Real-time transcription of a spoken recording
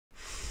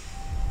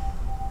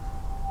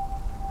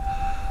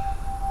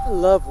I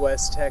love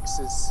West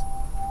Texas.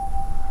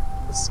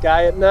 The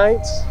sky at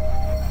night.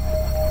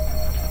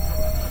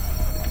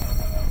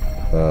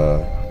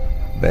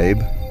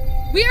 Babe?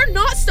 We are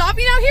not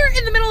stopping out here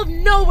in the middle of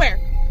nowhere.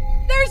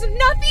 There's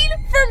nothing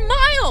for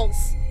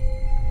miles.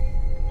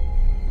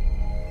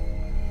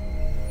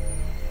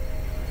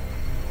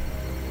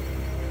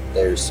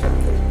 There's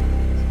something.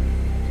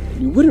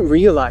 And you wouldn't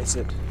realize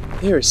it.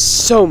 There is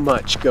so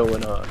much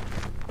going on.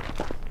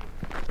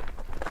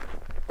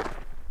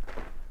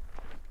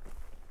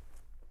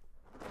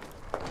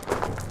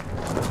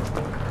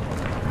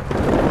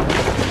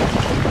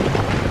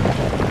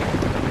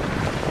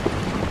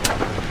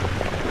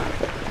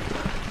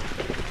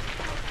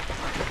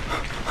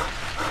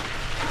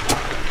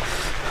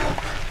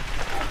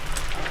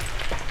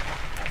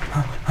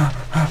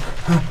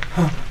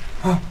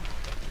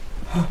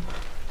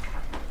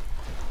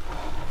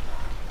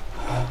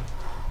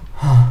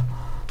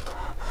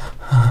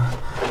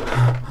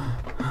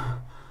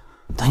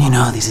 Don't you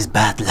know this is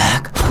bad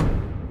luck?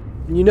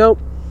 And you know,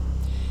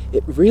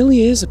 it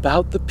really is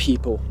about the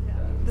people.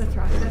 That's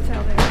right, that's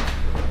how they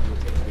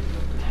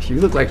are.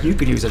 You look like you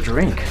could use a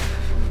drink.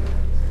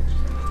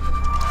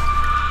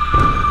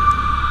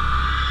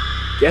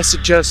 Guess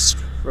it just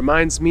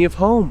reminds me of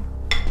home.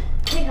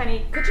 Hey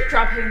honey, could you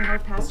drop hitting the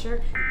north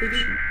pasture? They've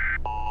eaten.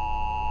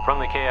 From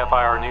the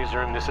KFIR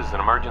newsroom, this is an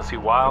emergency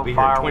We'll be here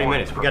wildfire in 20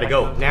 minutes. We gotta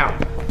go, now.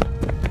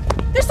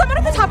 There's someone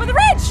at the top of the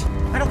ridge!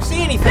 I don't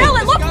see anything. Bill,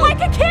 it looks like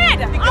a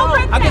kid! I'll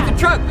run I'll get that. the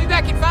truck. Be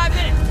back in 5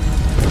 minutes.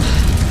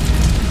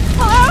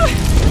 Hello?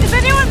 Is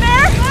anyone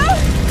there? Hello?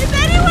 Is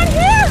anyone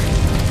here?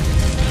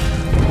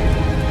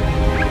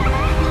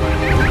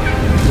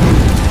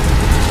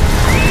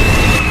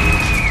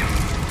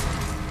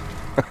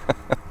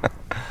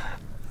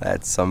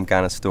 That's some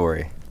kind of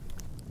story.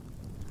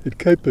 It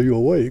kept you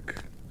awake.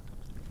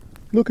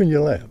 Look in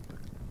your lap.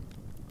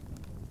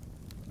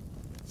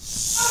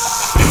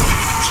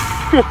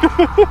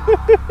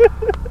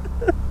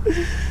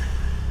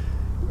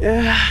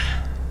 Yeah,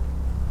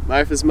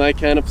 Marfa's my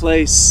kind of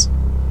place.